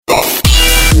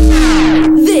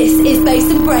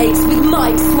Breaks with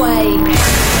Mike Sway.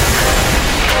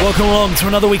 Welcome along to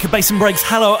another week of Bass and Breaks.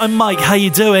 Hello, I'm Mike. How you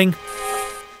doing?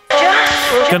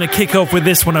 Gonna kick off with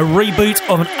this one, a reboot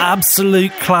of an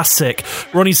absolute classic.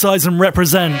 Ronnie Size and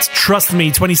Represent, Trust Me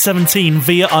 2017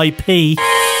 VIP.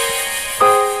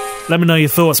 Let me know your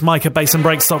thoughts. Mike at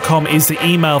bassandbreaks.com is the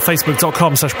email.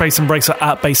 Facebook.com/bassandbreaks or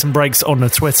at bassandbreaks on the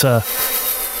Twitter.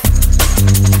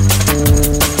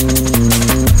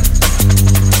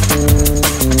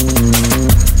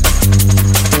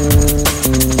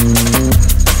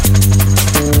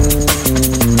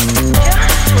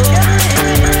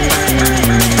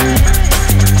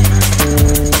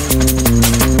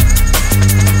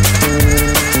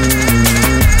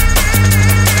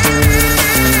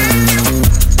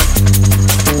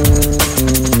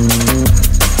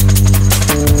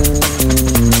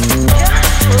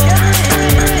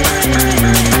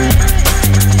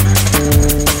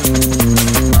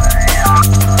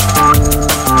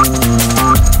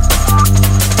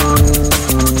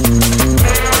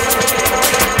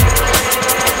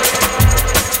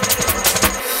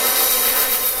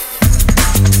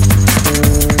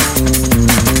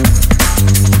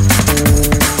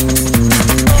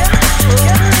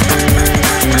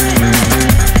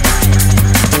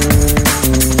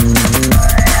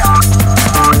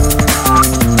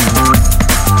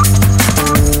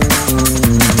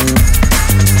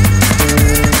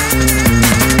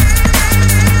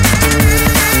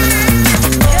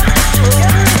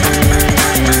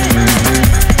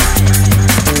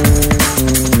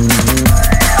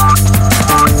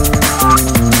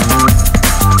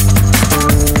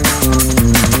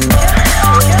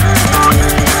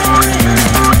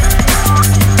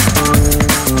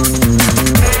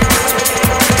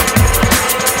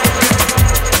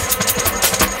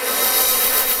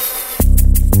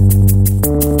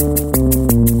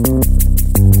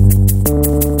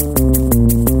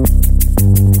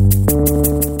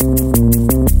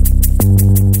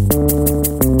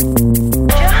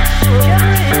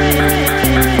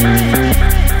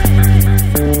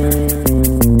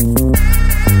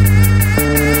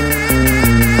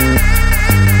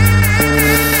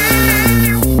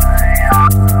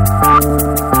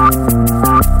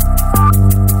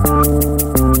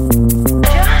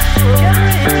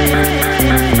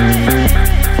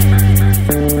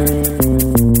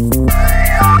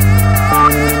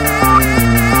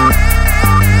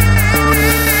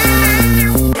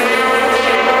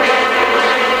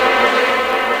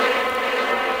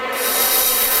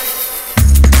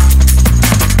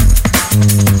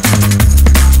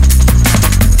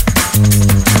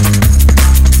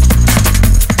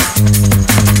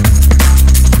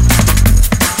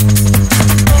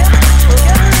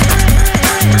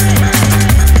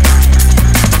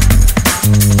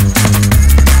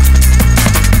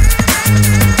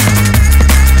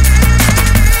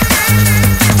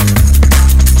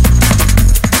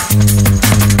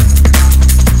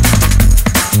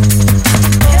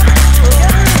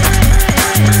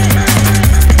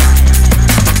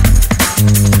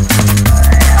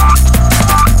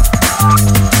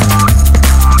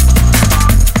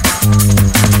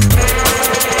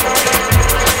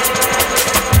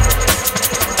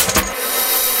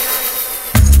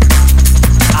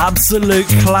 Absolute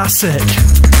classic.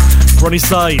 Ronnie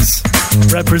Size,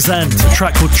 Represent, a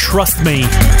track called Trust Me.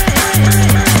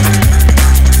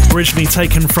 Originally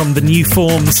taken from the New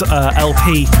Forms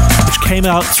LP, which came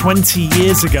out 20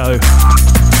 years ago.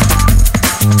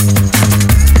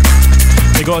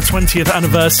 They got a 20th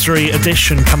anniversary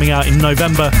edition coming out in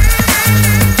November.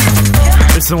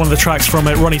 This is one of the tracks from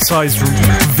it, Ronnie Size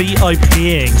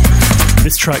VIPing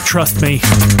this track, Trust Me.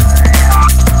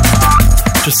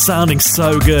 Just sounding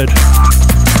so good.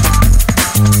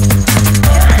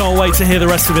 Can't wait to hear the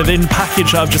rest of it in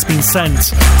package that I've just been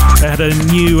sent. They had a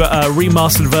new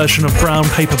remastered version of Brown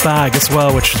Paper Bag as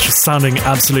well, which is just sounding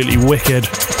absolutely wicked.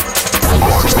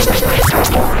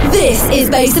 This is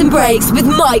Bass and Breaks with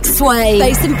Mike Sway.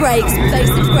 Bass and Breaks, Bass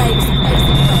and Breaks, Bass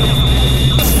and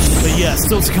Breaks. But yeah,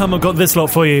 still to come, I've got this lot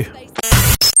for you.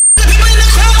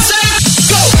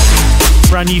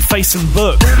 Brand new Face and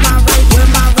Book.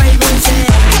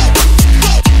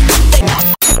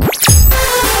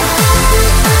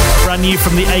 Brand new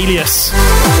from the Alias,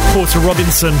 Porter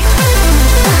Robinson.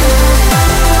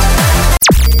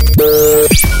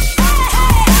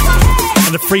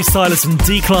 And the freestylers from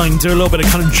Decline do a little bit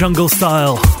of kind of jungle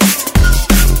style.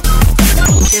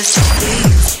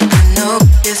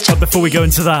 But before we go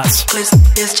into that,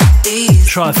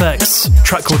 Tri-FX,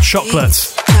 track called Chocolate.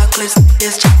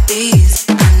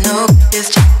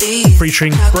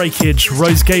 Featuring Breakage,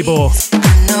 Rose Gabor,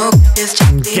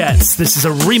 and Gets. This is a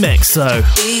remix though.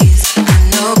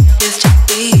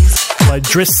 by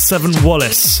Driss7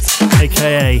 Wallace,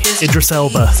 aka Idris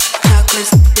Elba.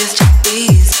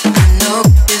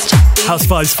 House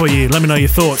vibes for you. Let me know your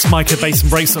thoughts.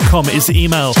 Mike@bassandbreaks.com is the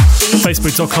email.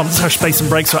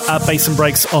 Facebook.com/bassandbreaks or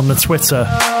 @bassandbreaks on the Twitter.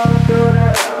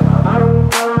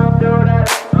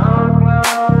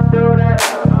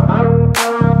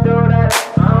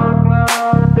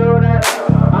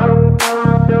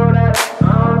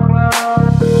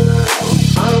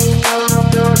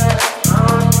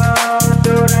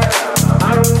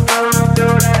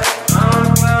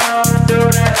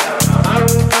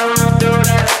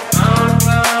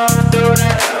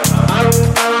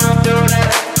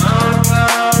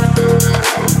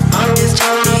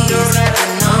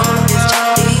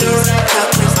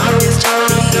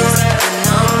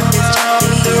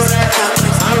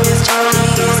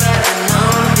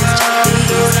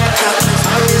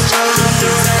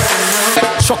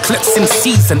 Chocolates in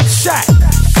season, Shaq.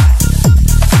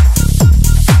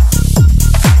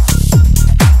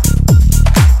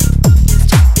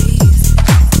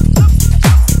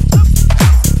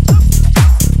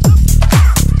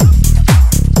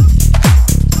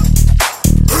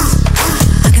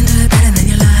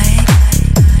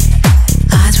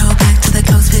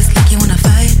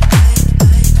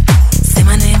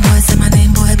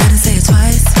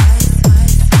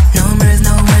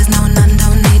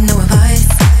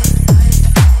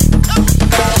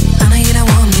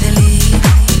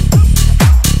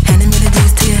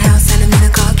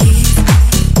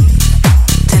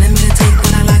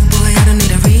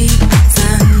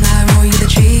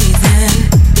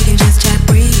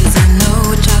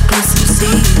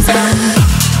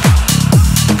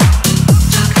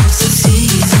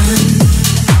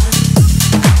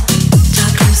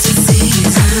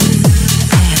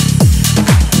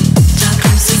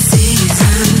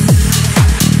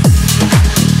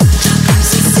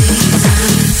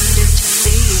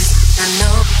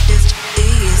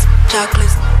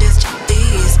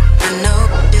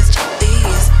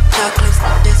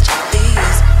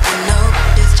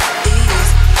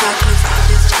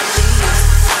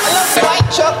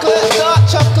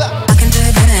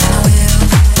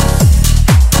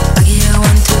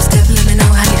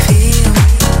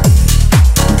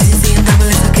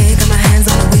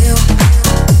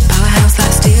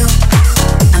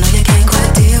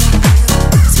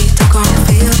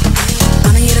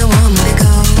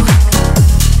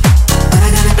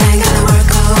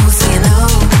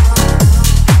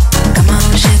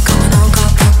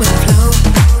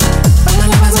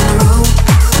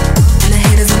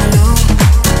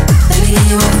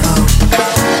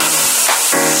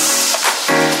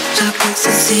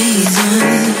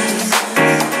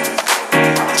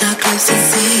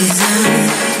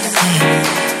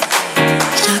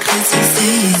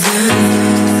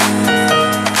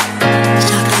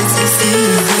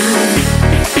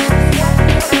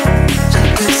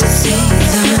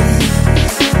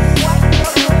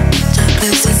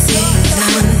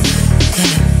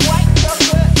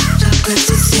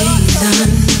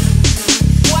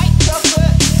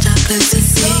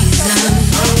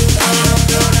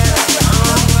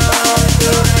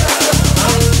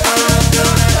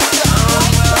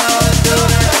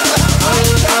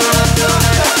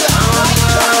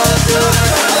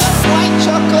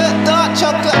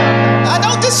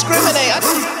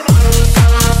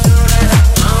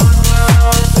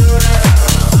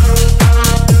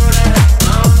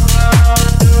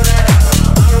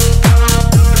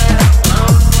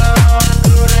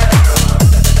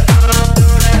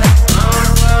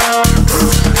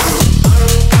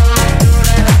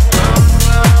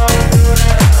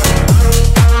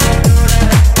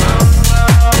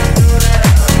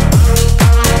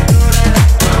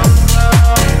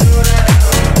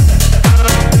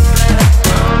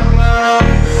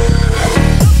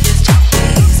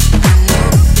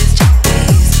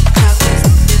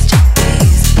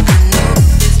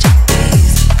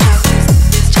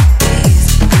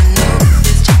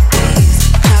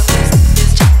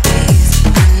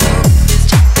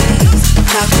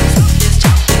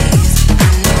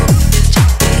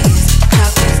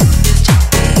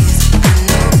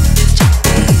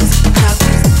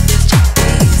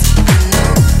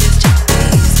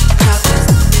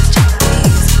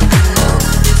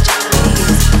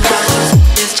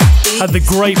 Had the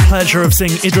great pleasure of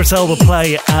seeing Idris Elba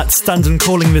play at Stand &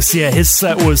 Calling this year. His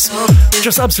set was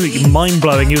just absolutely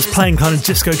mind-blowing. He was playing kind of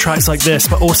disco tracks like this,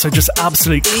 but also just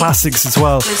absolute classics as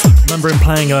well. I remember him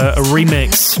playing a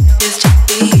remix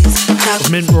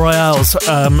of Mint Royale's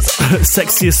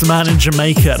Sexiest Man in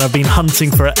Jamaica, and I've been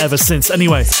hunting for it ever since.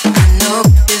 Anyway,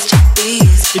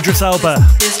 Idris Elba,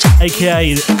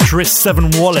 aka Driss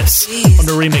 7 Wallace, on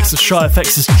the remix of Shy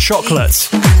FX's Chocolate,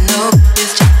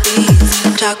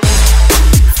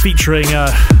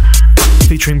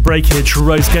 featuring Breakage,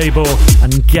 Rose Gable,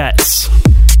 and Getz.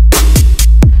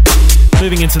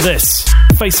 Moving into this,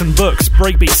 Face and Books,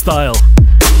 breakbeat style.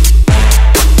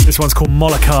 This one's called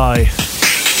Molokai.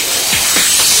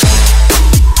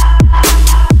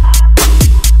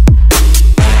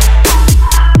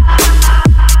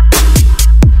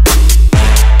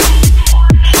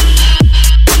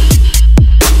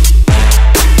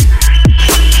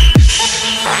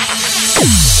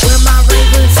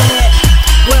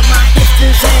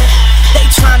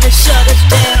 Shut us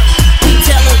down. We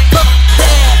tell us fuck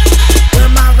that. Where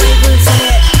my ravens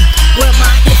at? Where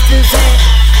my hipsters at?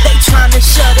 They tryna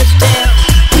shut us down.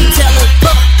 We tell us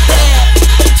fuck that.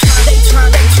 They try.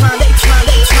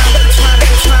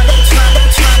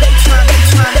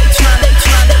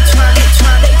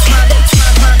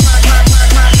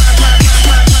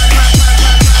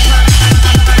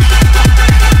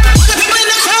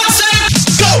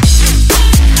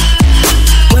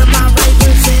 Where my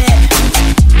ravens at?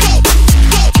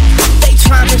 They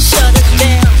tryna shut us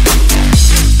down.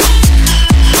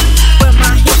 Where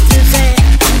my hipsters at? Where my ravens at?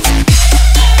 They tryna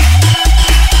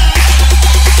shut us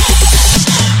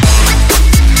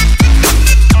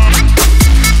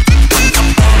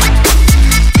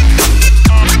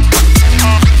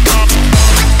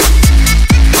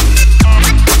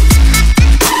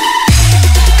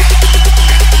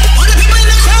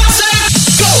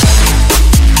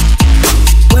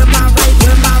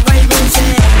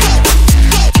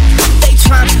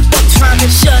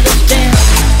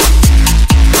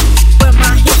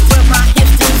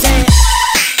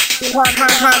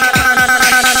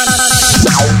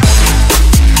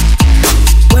down.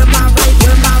 Where my hipsters at?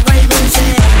 Where my ravens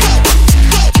at?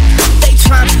 They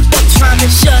tryna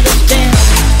shut us down.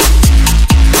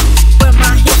 Where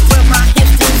my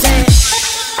hipsters at?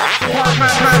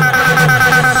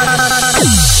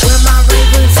 Where my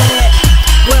ravens at?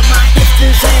 Where my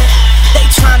hipsters at? They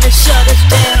tryna shut us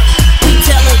down. We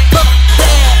tell us fuck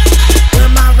that. Where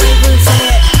my ravens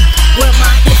at? Where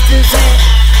my hipsters at?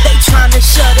 They tryna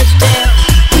shut us down.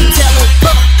 We tell us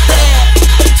fuck that.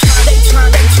 They try.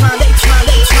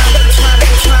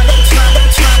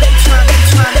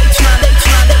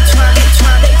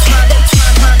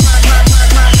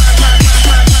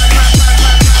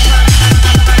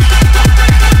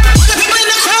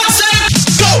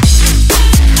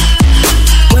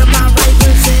 Where my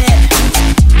ravens at?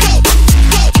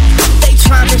 They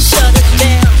tryna shut us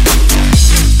down.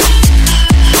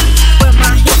 Where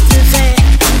my hipsters at?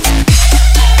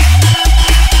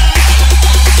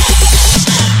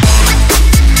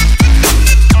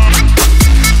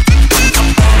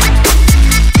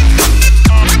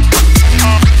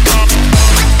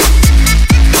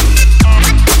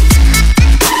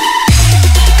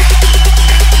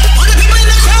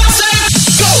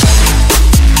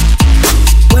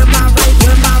 Where my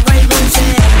ravens at?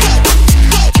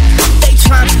 They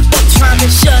tryna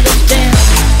shut us down.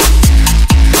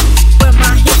 Where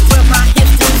my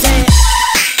hipsters at?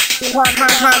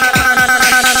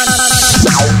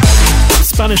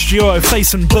 Spanish duo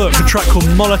Face and Book, a track called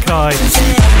Molokai. They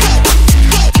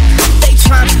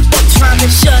tryna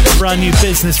shut us Brand new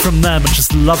business from them, and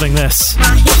just loving this.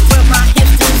 where my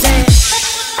hipsters at?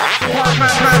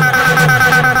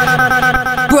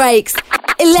 Breaks,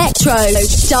 electro,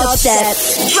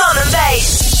 dubstep, drum and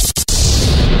bass,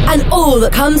 and all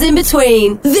that comes in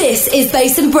between. This is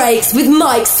Bass and Breaks with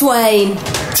Mike Swain.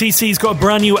 TC's got a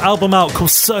brand new album out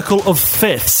called Circle of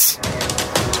Fifths,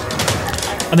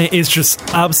 and it is just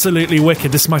absolutely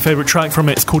wicked. This is my favourite track from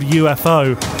it. It's called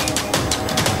UFO.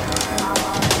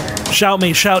 Shout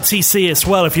TC as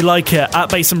well if you like it. At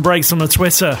Bass and Breaks on the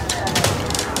Twitter.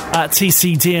 At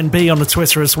TCDNB on the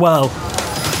Twitter as well.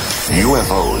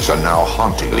 UFOs are now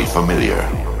hauntingly familiar.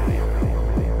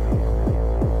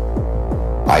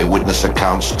 Eyewitness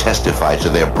accounts testify to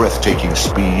their breathtaking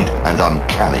speed and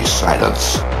uncanny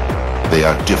silence. They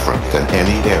are different than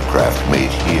any aircraft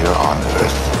made here on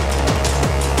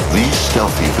Earth. These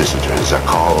stealthy visitors are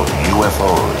called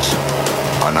UFOs,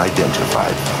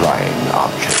 unidentified flying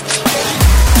objects.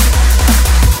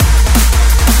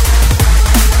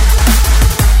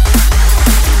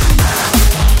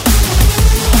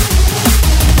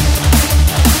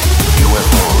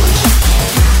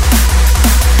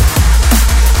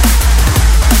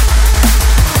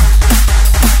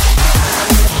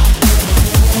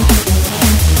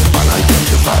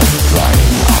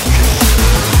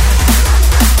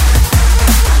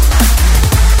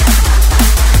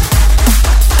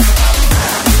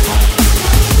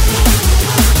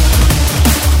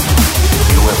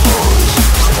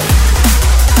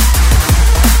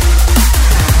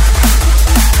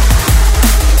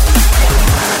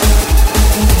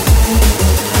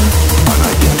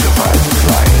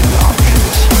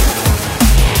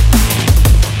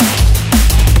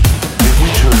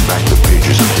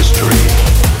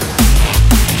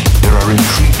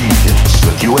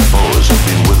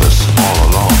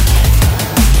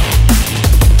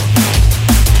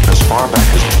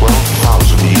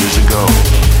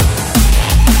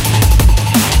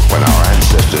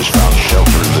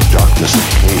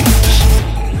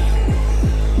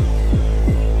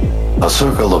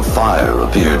 circle of fire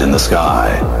appeared in the sky.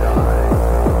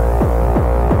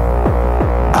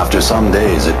 After some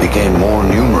days, it became more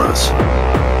numerous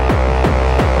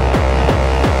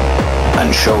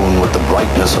and shone with the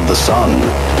brightness of the sun,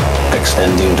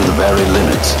 extending to the very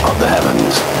limits of the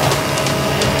heavens.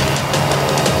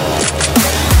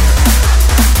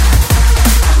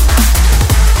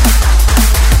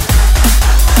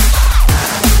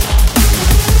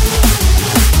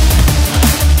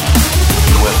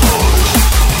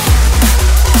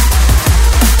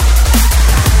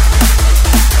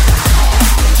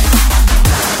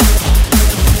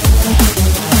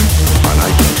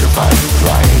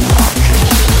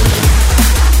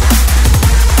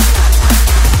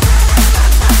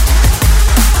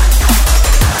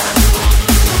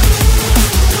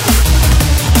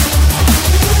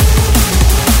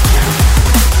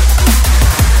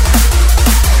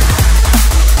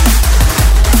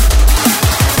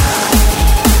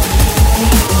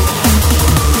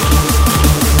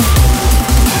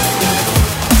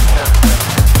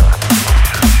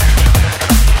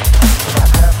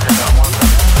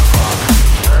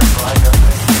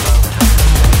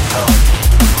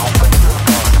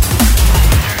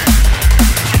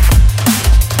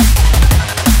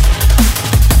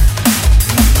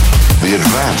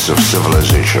 Of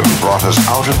civilization brought us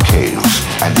out of caves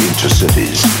and into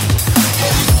cities.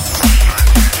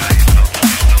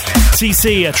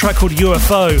 TC, a track called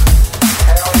UFO,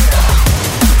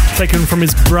 taken from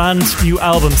his brand new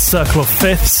album Circle of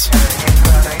Fifths.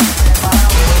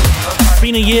 It's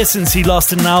been a year since he last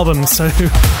did an album, so he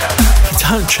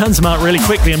churns them out really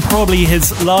quickly, and probably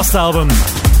his last album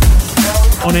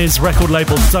on his record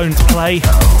label Don't Play.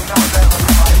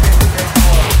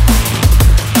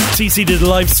 TC did a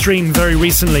live stream very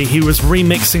recently. He was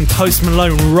remixing Post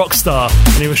Malone Rockstar,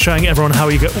 and he was showing everyone how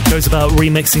he goes about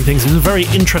remixing things. It was a very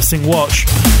interesting watch.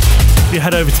 If you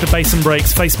head over to the Bass and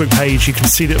Breaks Facebook page, you can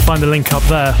find the link up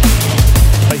there.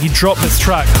 He dropped this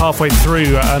track halfway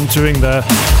through doing the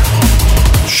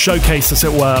showcase, as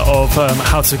it were, of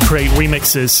how to create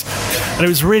remixes. And it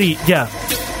was really,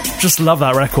 just love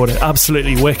that record.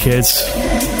 Absolutely wicked.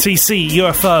 TC,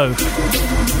 UFO.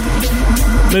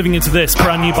 Moving into this,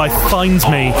 brand new by Find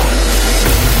Me.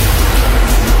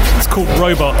 It's called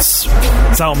Robots.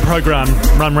 It's out on Program,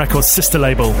 Ram Records' sister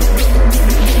label.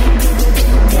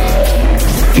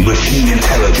 Machine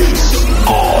intelligence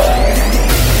on.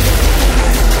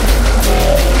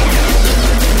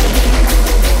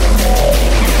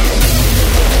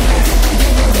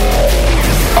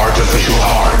 Artificial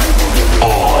heart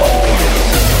on.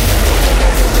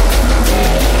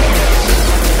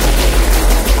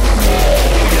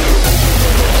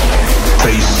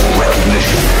 Face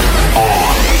recognition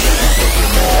on.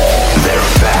 They're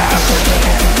fast.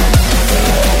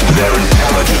 They're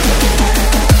intelligent.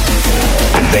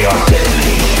 And they are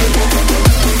deadly.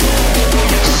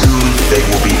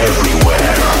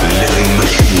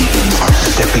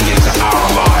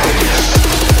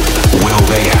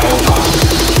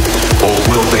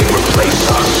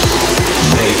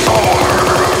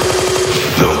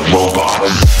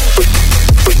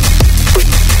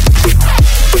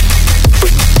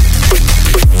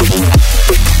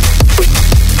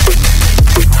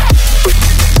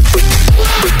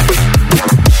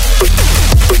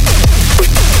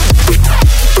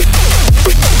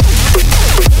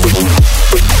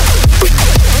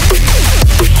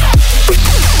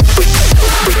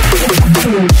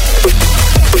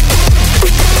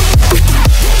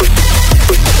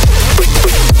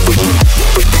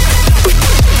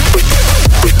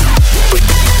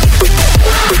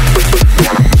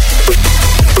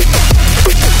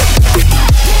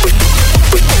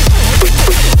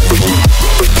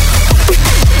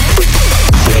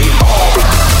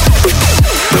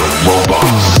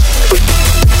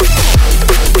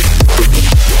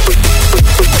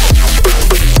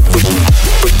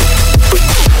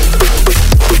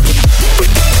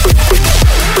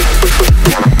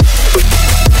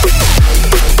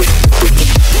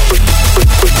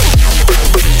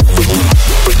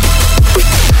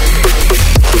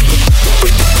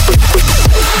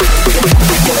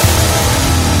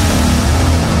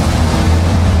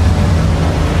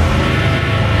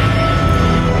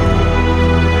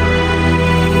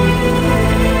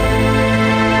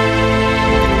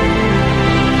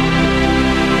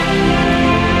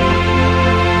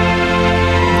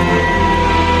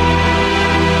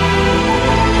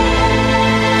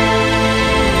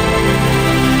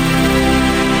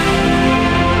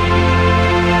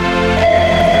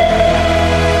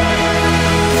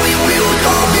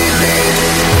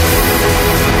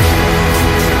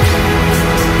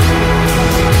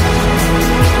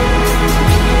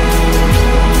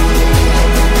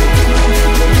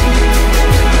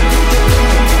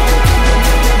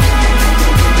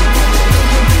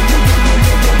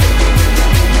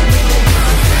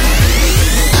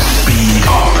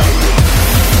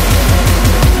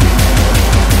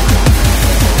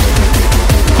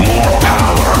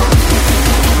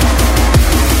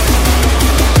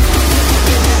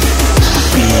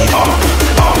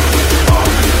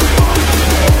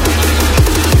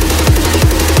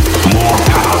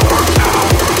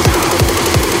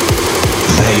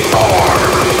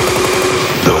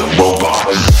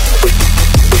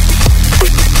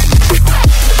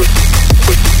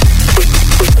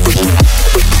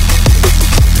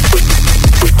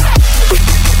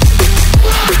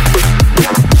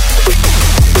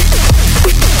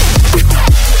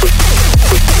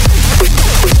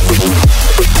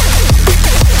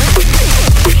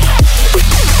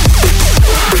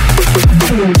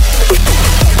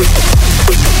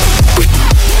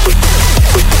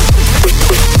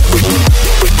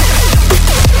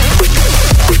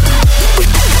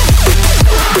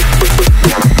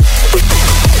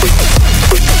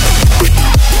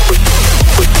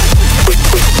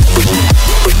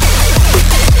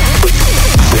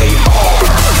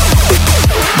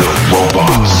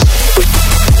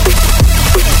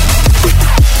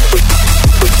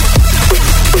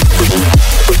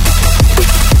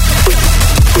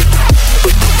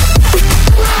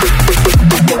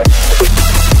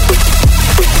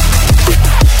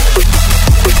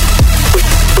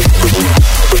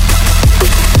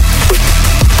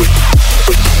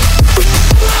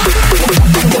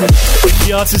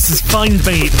 Artist is Find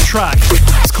Me. The track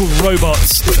is called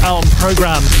Robots. It's out on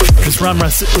Program, which is Ram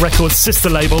Records'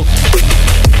 sister label.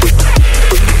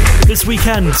 This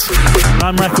weekend,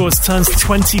 Ram Records turns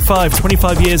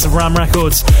 25 years of Ram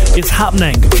Records. It's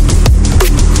happening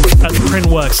at the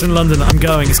Printworks in London. I'm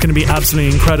going. It's going to be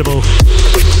absolutely incredible.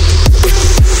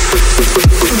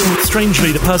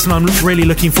 Strangely, the person I'm really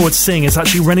looking forward to seeing is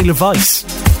actually Rennie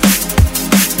LeVice.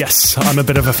 Yes, I'm a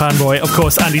bit of a fanboy. Of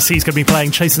course, Andy C's going to be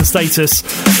playing Chasing Status,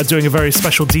 doing a very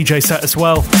special DJ set as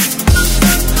well.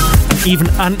 And even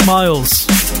Ant Miles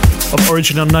of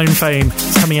Origin Unknown fame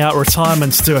is coming out of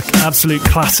retirement to do an absolute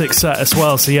classic set as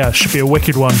well. So yeah, should be a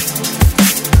wicked one.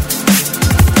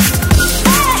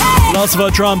 Last of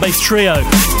our drum and bass trio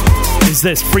is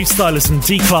this, Freestylers and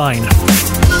Decline.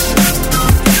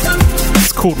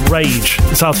 It's called Rage.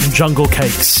 It's out from Jungle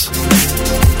Cakes.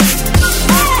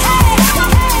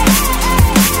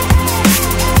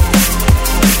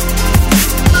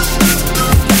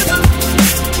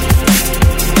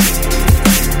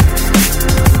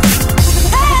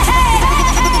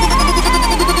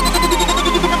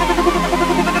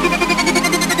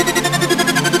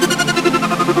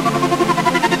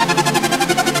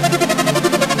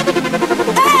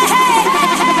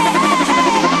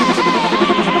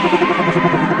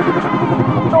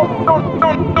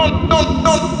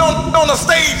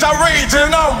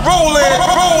 And I'm rolling.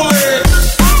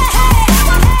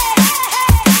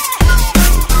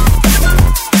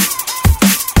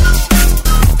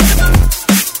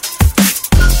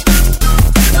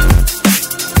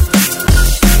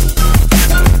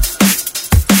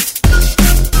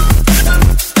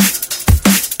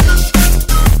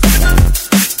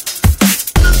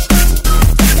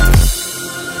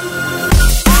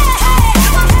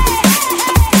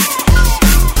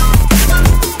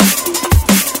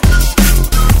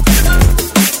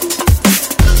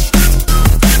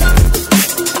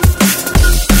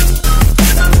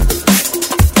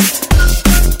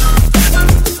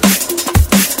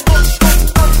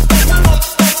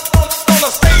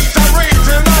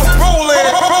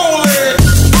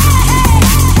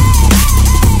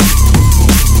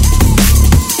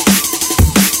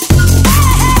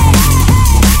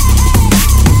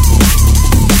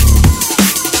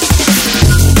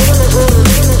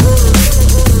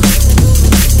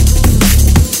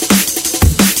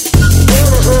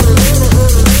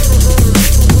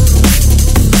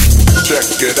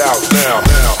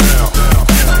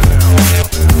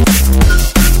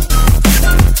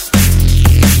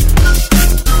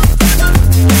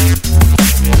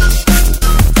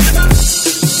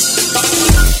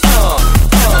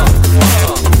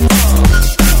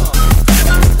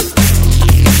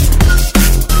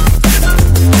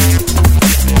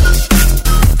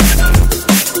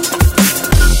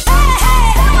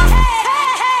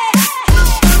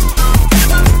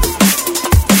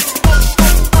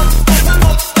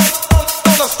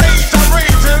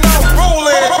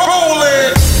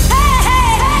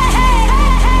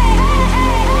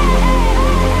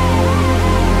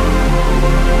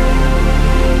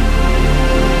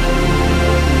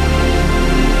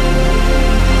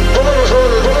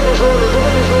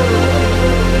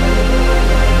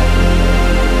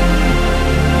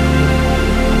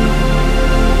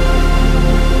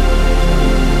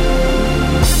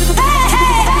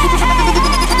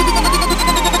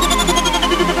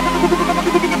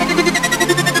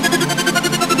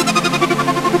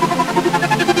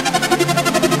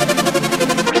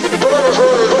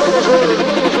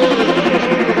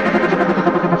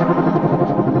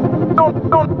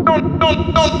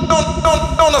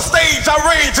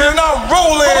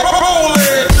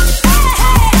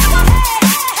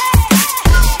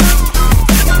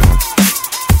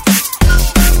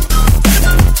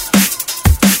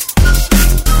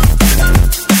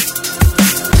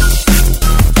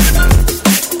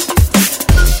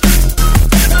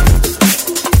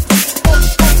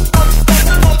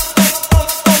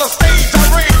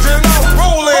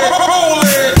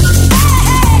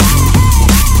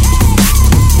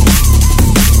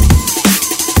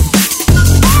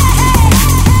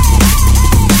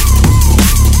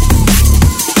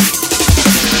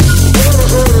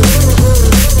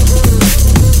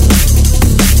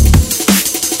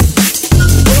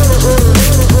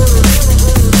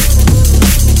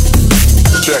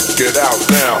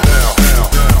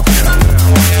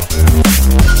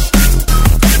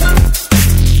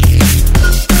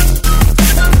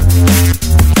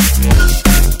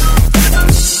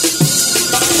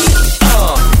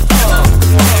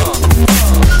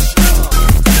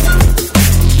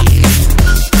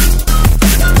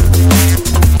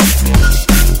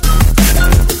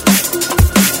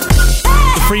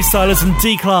 Stylers and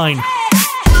Decline.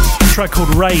 A track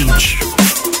called Rage.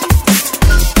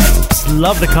 Just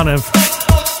love the kind of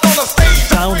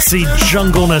bouncy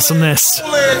jungleness on this.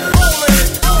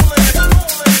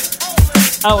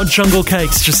 Out on Jungle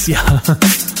Cakes, just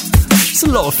just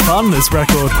a lot of fun, this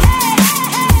record.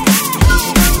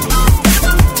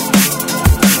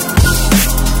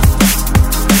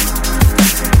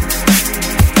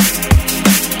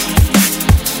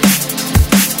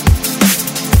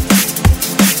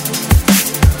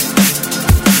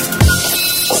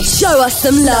 Show us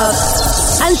some love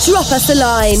and drop us a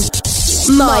line.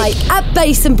 Mike at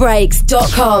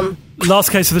bassandbreaks.com. Last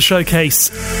case of the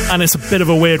showcase, and it's a bit of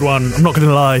a weird one, I'm not going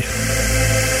to lie.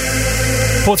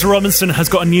 Porter Robinson has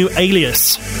got a new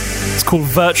alias. It's called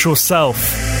Virtual Self,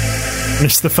 and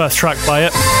this is the first track by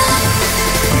it.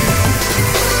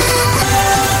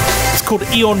 It's called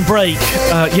Eon Break.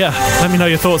 Let me know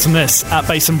your thoughts on this at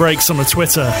Bass and Breaks on the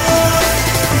Twitter.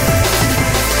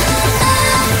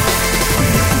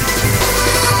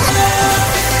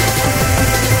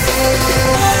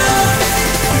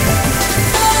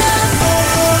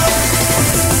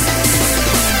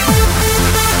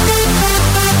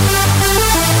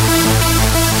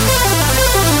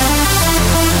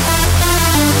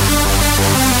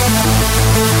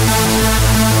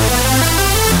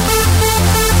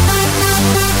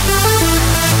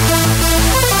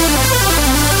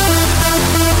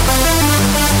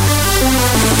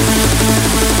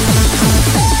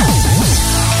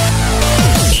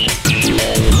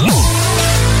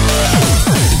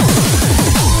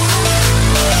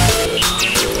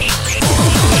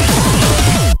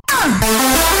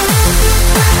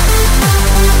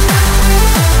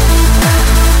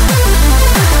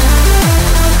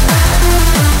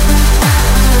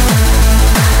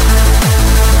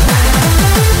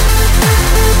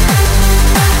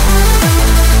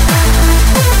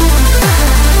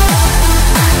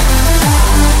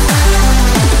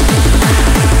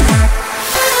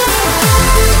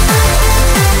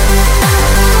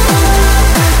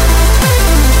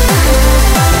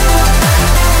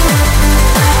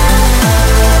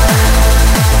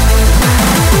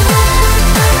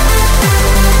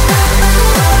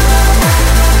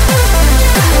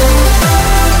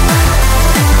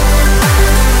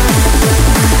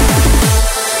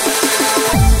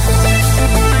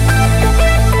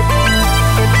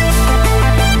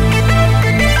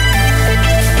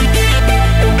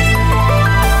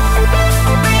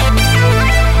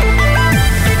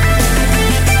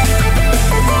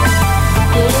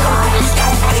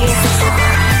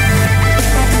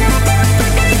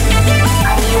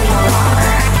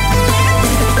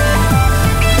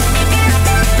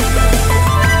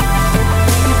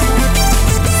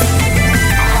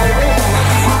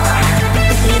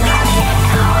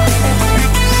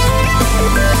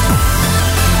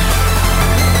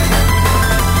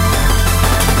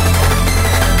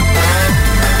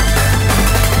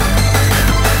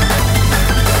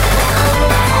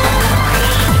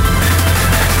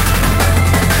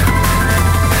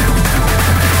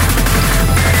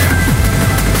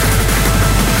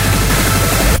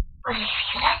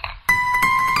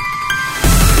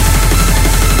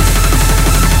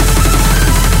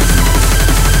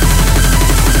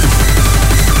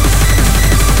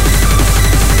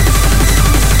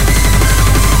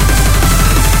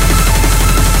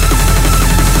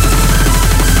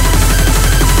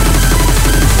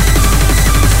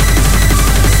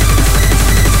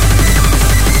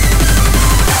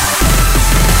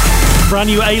 Brand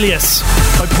new alias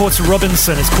by Porter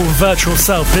Robinson. It's called Virtual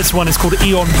Self. This one is called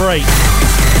Eon Break.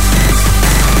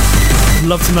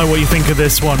 Love to know what you think of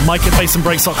this one. Mike at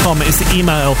bassandbreaks.com is the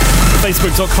email.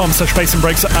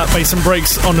 Facebook.com/bassandbreaks at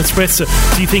bassandbreaks on the Twitter.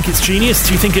 Do you think it's genius?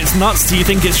 Do you think it's nuts? Do you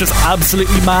think it's just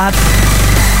absolutely mad?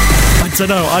 I don't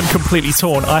know. I'm completely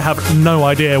torn. I have no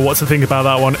idea what to think about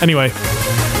that one. Anyway,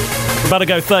 we're about to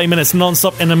go 30 minutes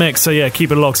non-stop in the mix, so yeah,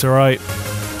 keep it locked, alright?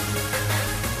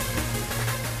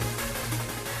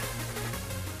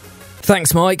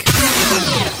 Thanks, Mike.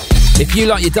 If you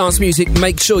like your dance music,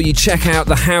 make sure you check out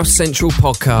the House Central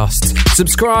podcast.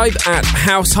 Subscribe at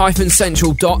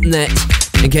house-central.net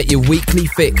and get your weekly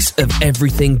fix of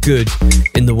everything good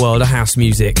in the world of house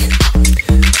music.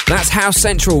 That's House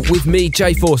Central with me,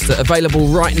 Jay Forster, available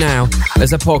right now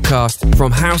as a podcast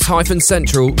from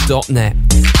house-central.net.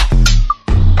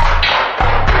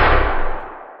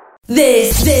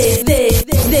 This is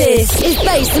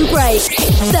Bass and Breaks.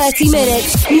 30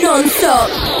 minutes non-stop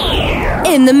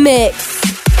in the mix.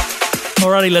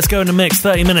 Alrighty, let's go in the mix.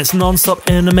 30 minutes non-stop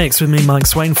in the mix with me, Mike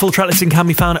Swain. Full track listing can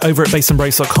be found over at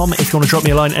bassandbreaks.com. If you want to drop me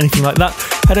a line, anything like that,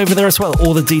 head over there as well.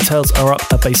 All the details are up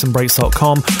at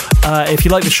bassandbreaks.com. If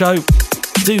you like the show,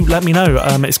 do let me know.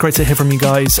 It's great to hear from you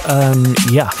guys.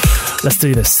 Yeah, let's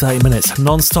do this. 30 minutes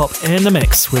non-stop in the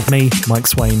mix with me, Mike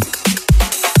Swain.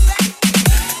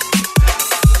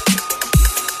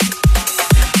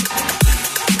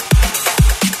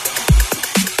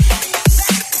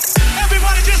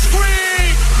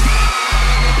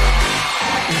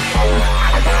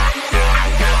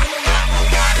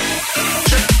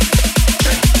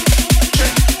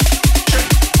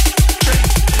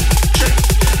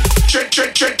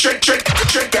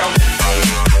 Check out.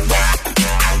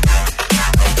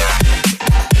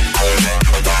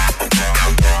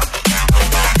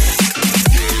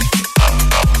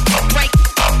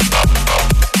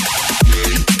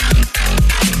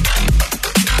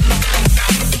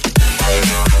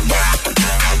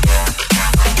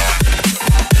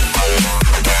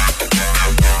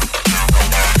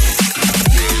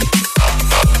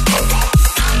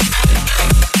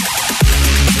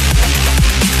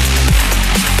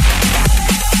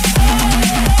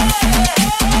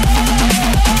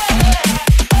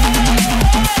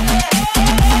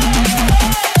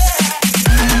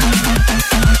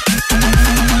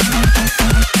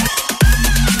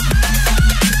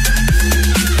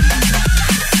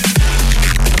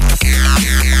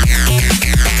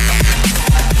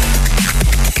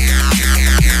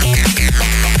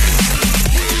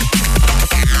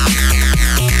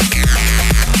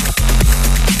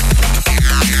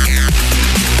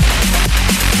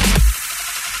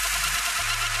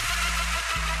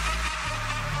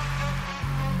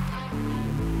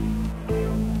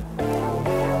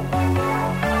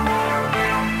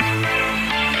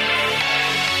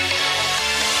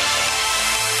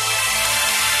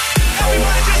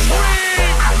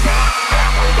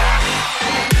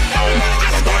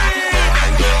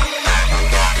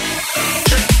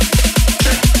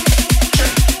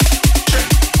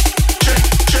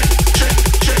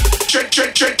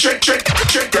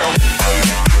 Check out.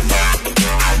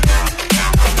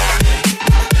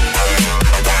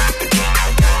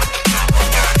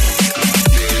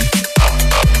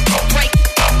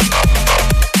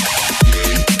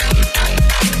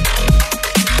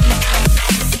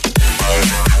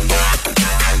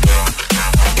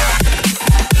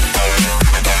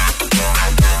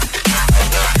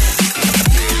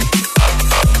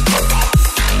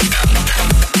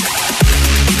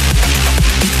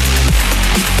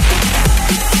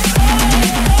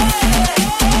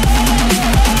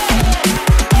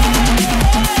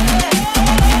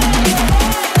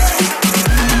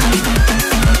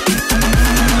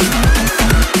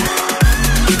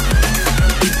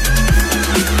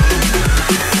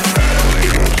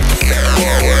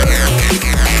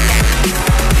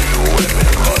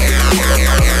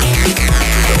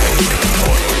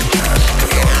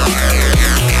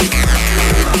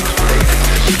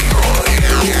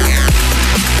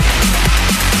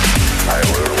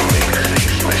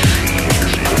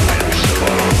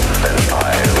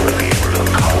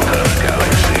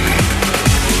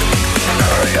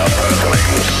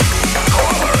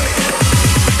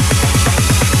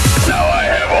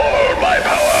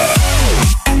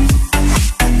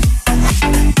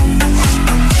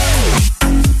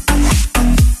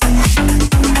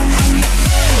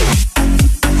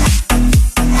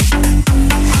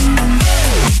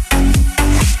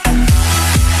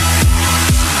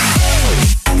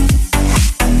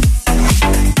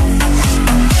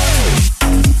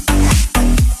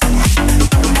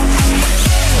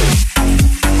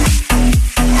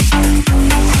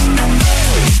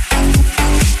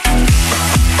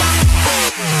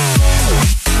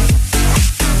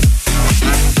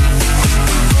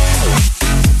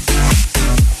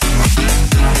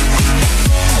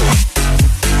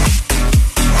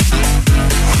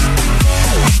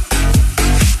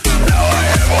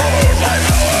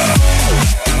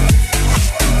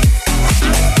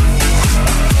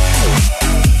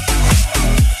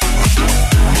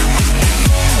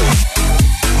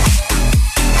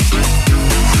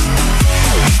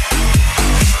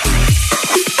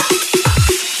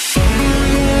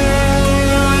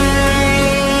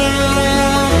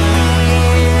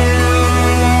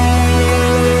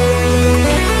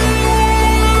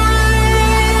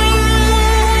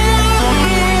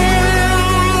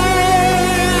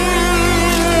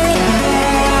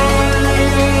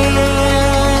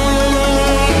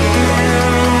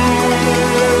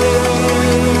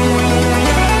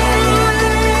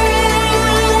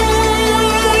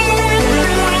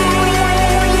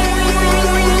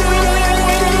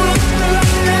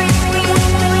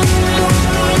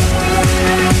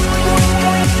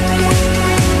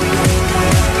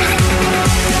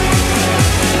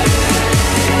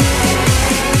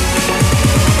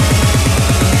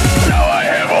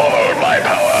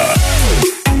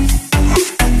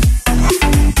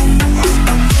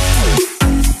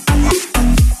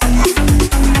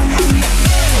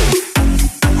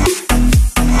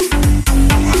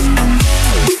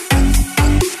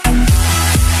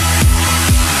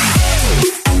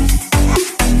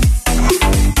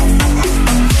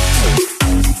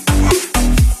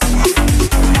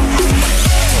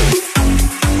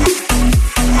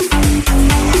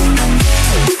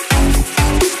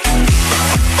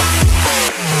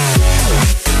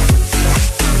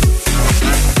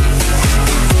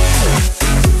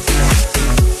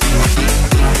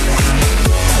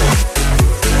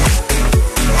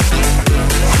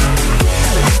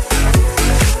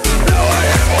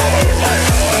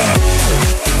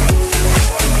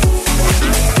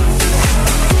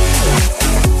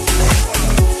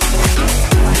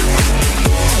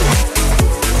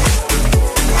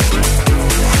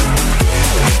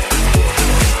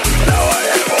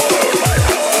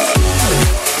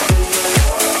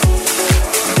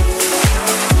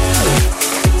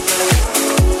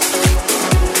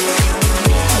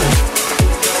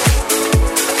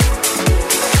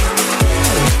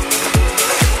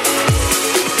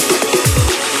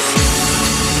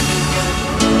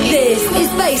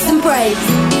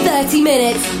 60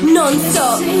 minutes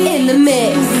non-stop in the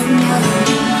mix.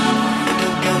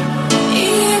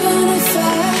 Even if I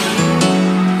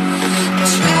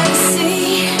try to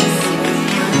see,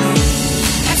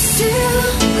 I still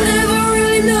never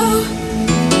really know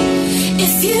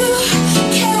if you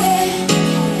care.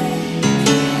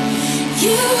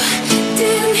 You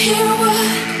didn't hear what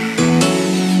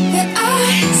that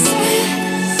I said.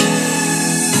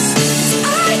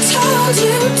 I told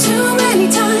you too many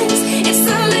times, it's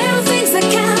the little things that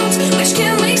count, which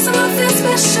can make someone feel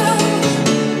special.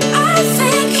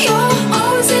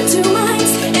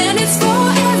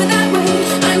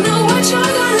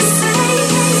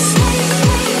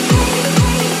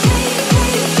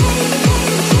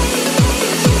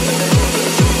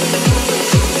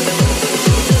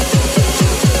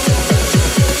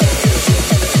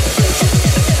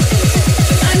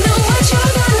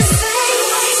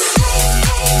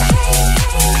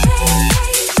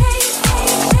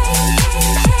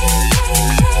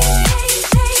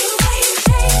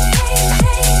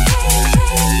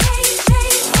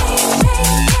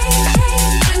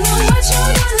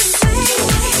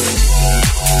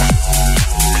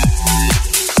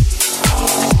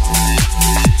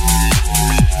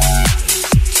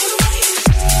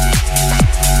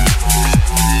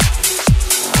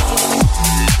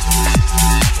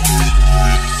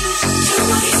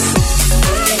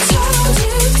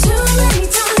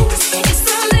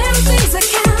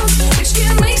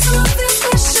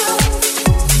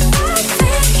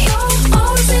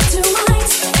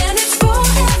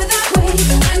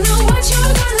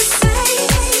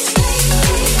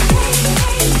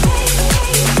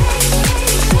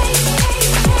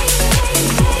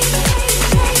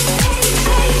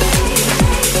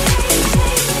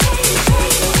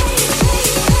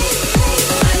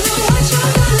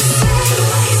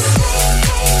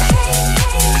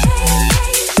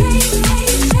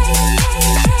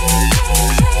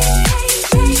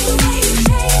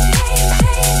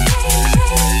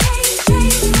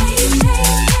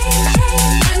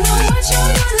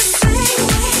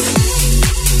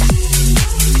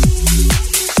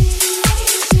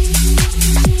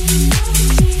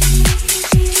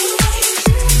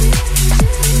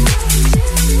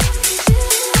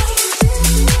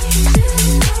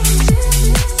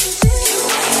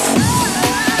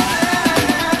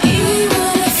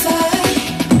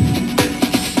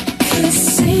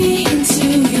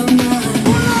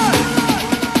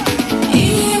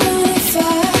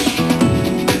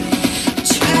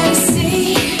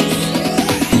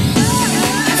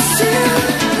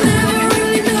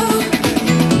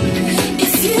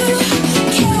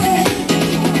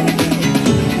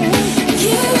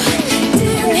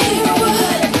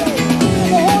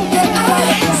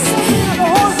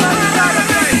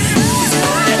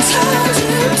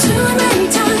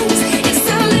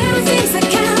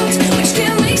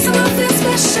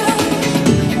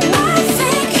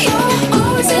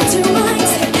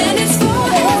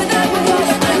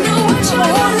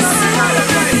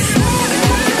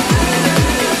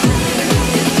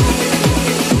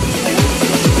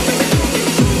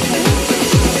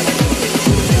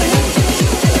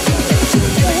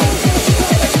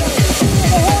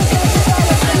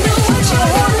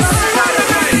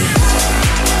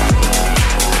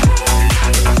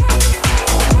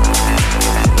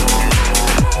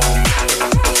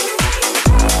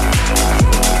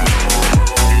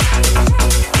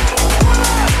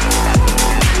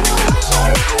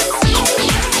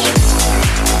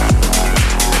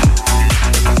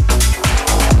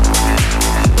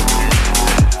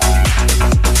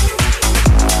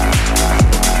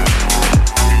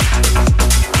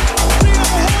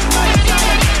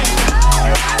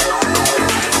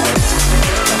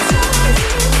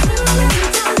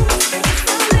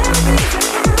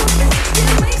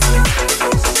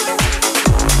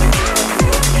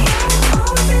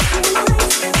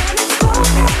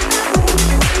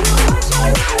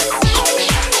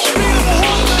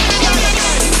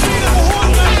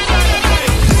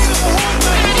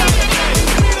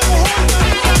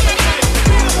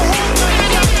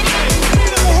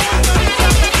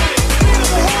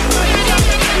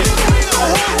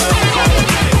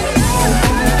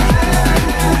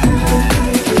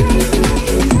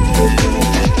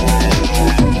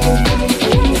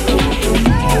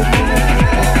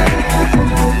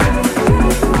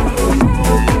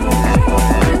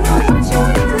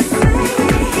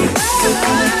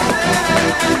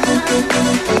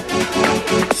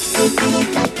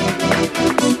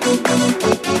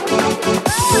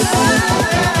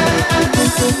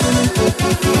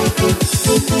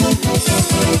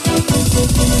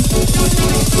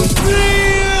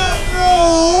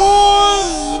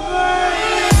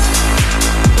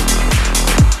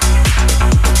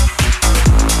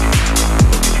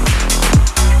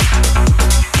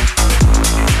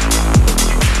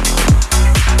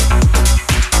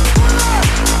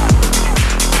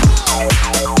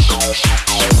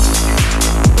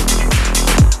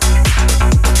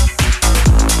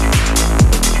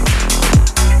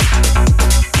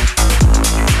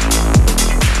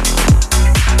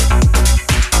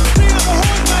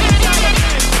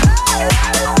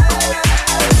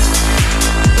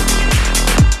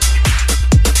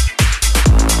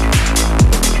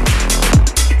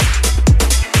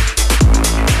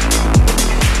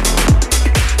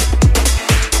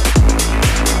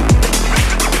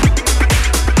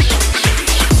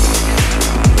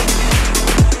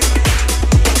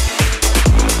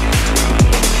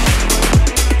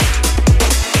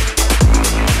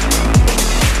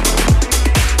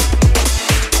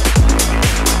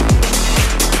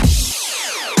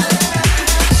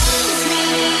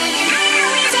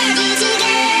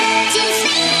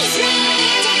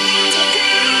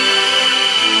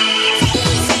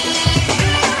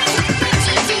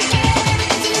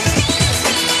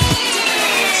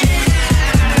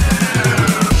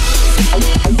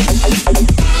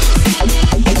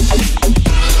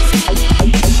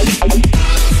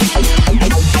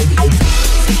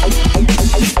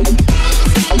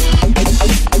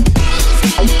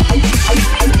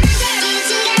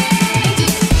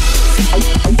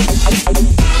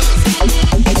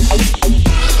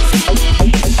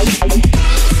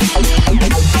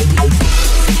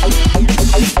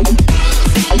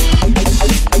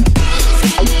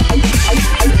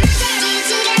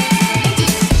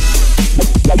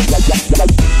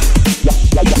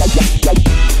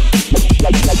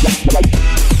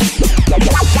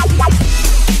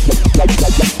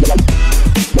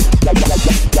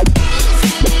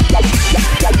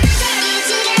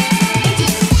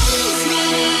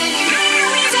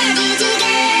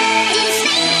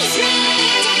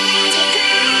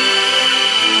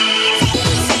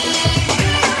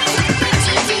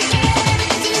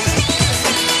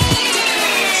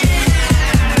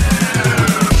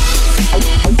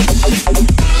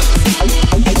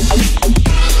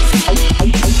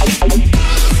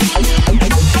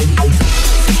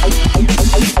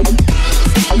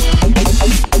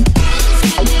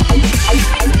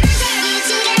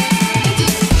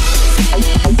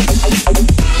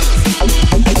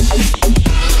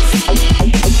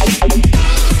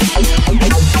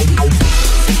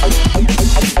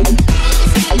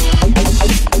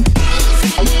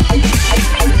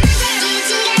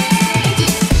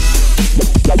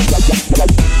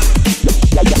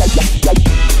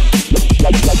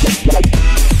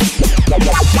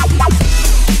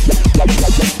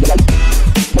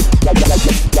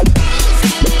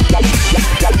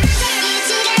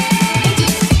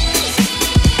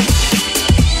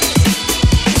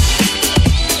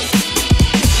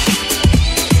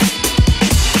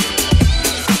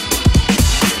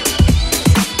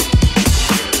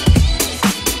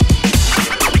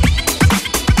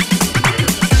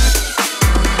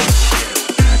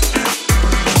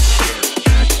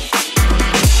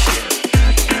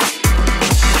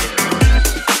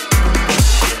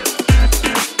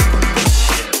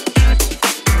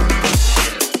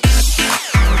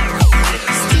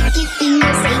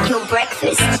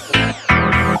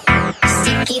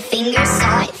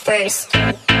 first.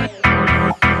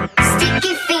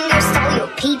 Sticky fingers stole your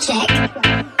paycheck.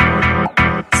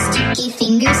 Sticky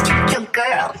fingers took your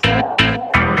girl.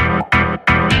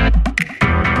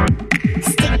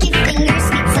 Sticky fingers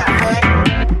meets a hood.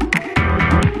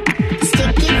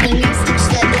 Sticky fingers touch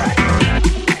the blood.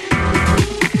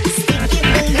 Sticky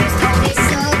fingers told me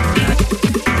so.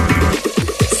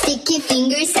 Sticky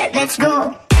fingers said let's go.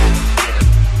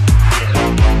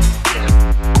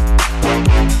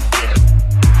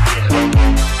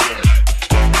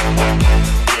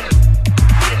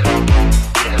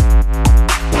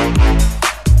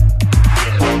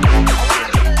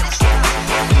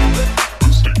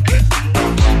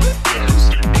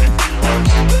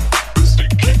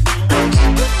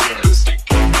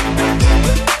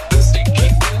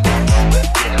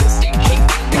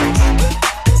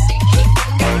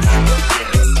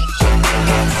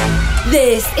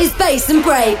 This is Bass and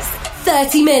Breaks.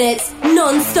 30 minutes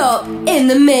non-stop in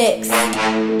the mix.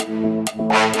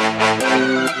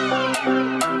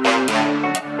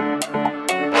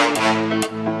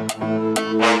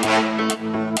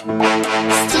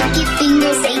 Sticky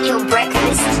fingers ate your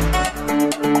breakfast.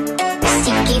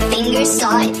 Sticky fingers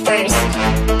saw it first.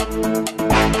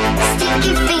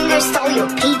 Sticky fingers stole your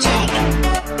paycheck.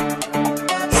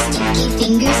 Sticky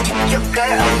fingers took your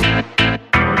girl.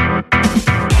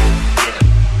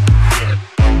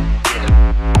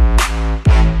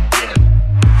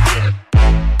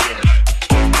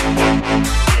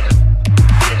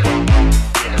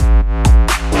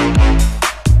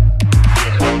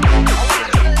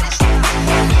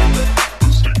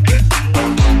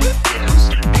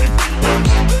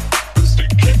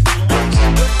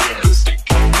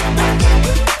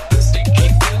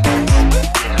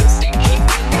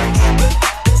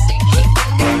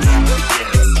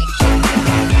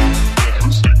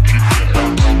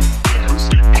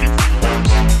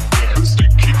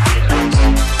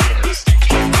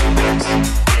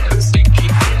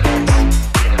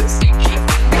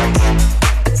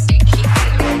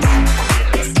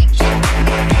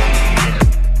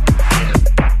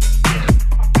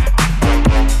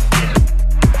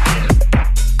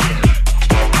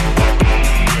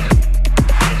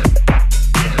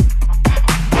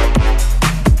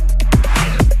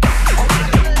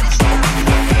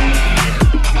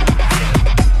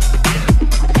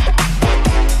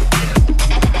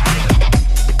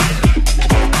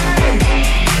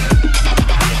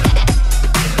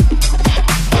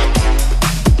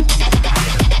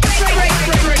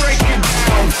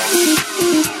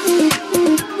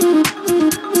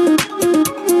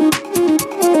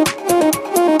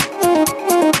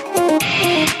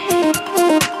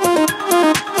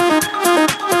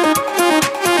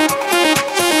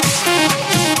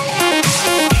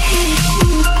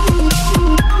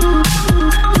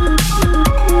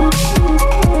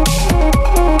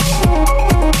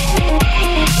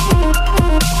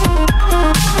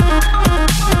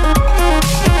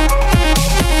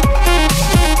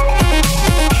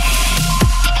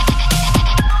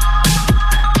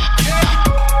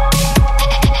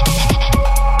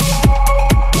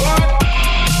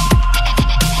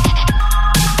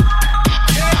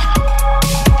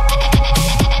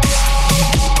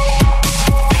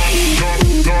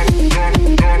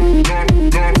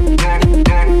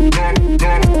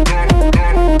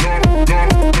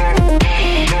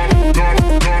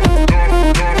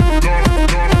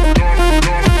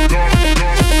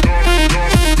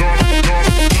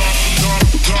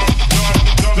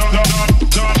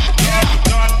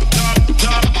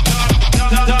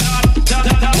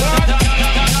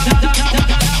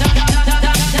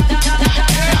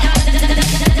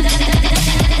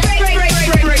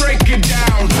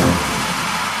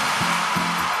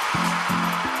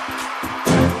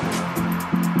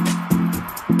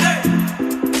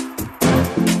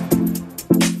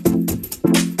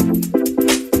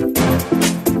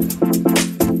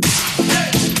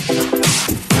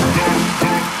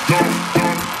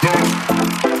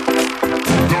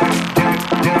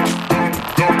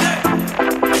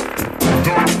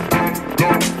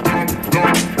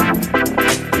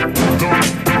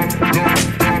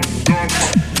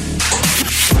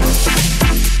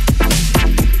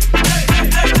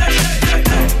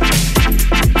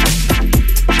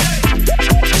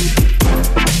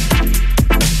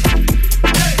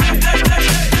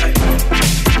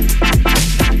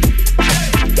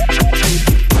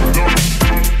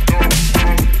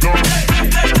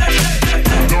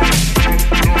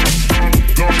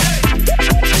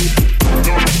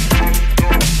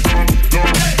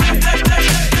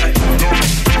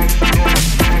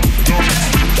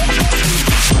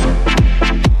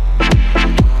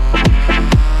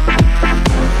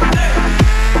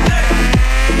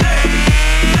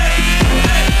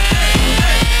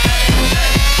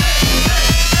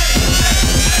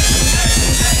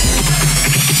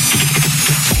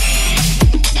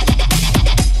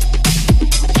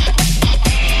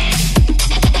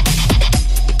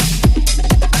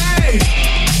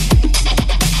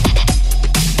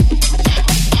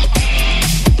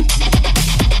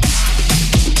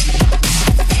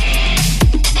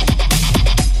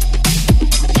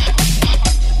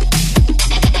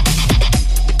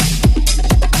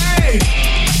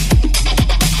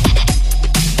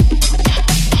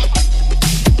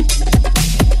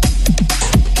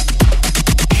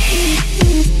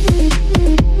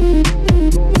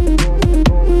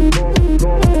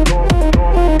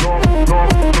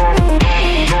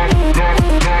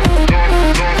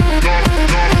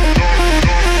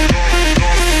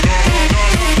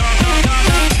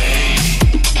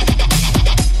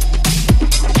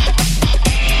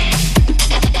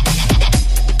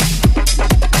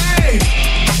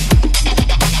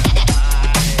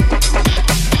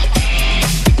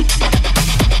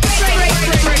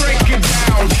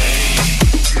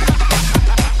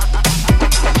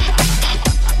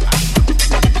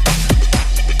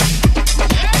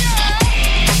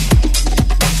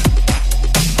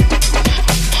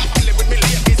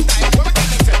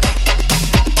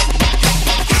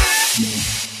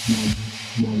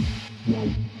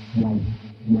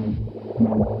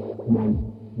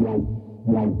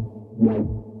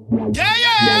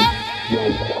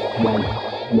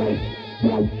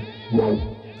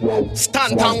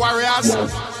 Stanton Warriors,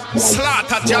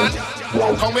 Slaughter John,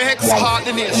 come we heart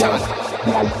the nation.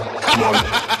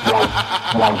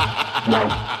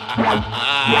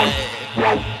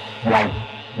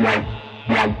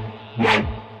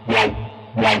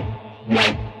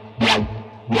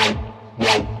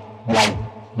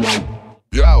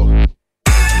 Yo.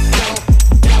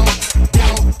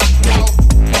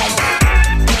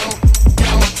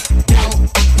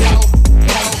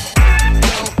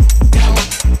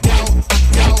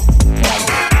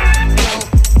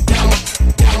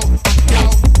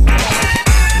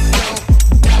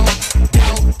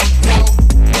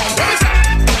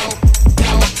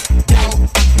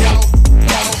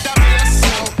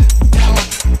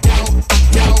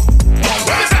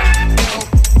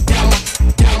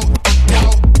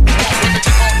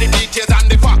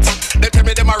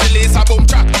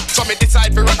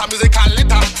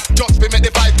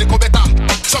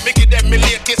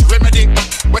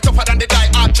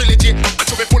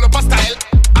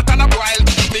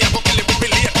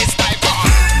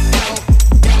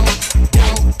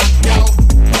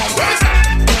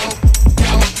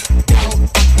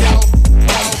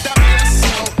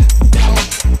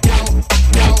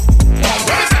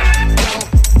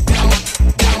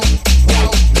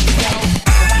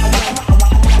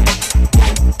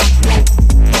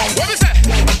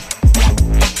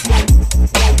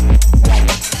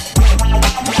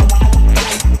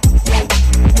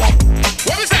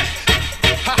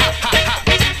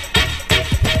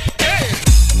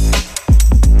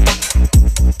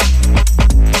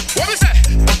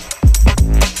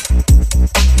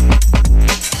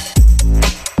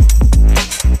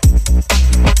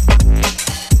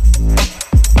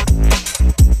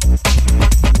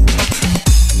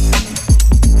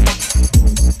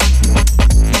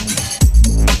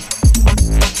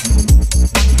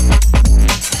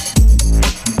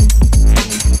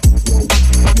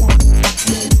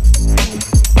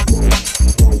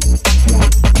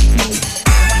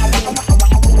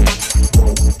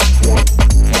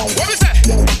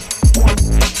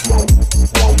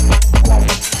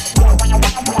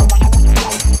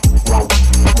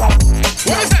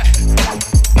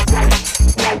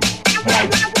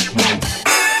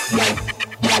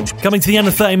 Coming to the end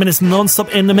of 30 minutes non-stop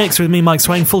in the mix with me, Mike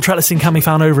Swain. Full track listing can be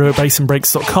found over at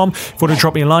bassandbreaks.com. If you want to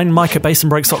drop me a line, Mike at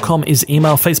bassandbreaks.com is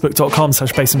email.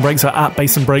 Facebook.com/bassandbreaks or at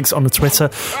bassandbreaks on the Twitter.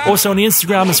 Also on the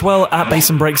Instagram as well, at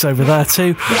bassandbreaks over there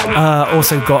too.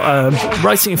 Also got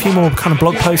writing a few more kind of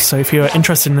blog posts, so if you're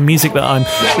interested in the music that I'm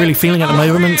really feeling at the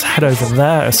moment, head over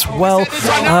there as well.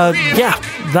 Yeah,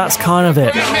 that's kind of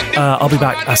it. I'll be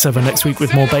back as ever next week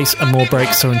with more bass and more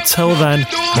breaks. So until then,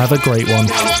 have a great one.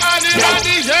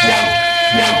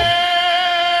 Yeah.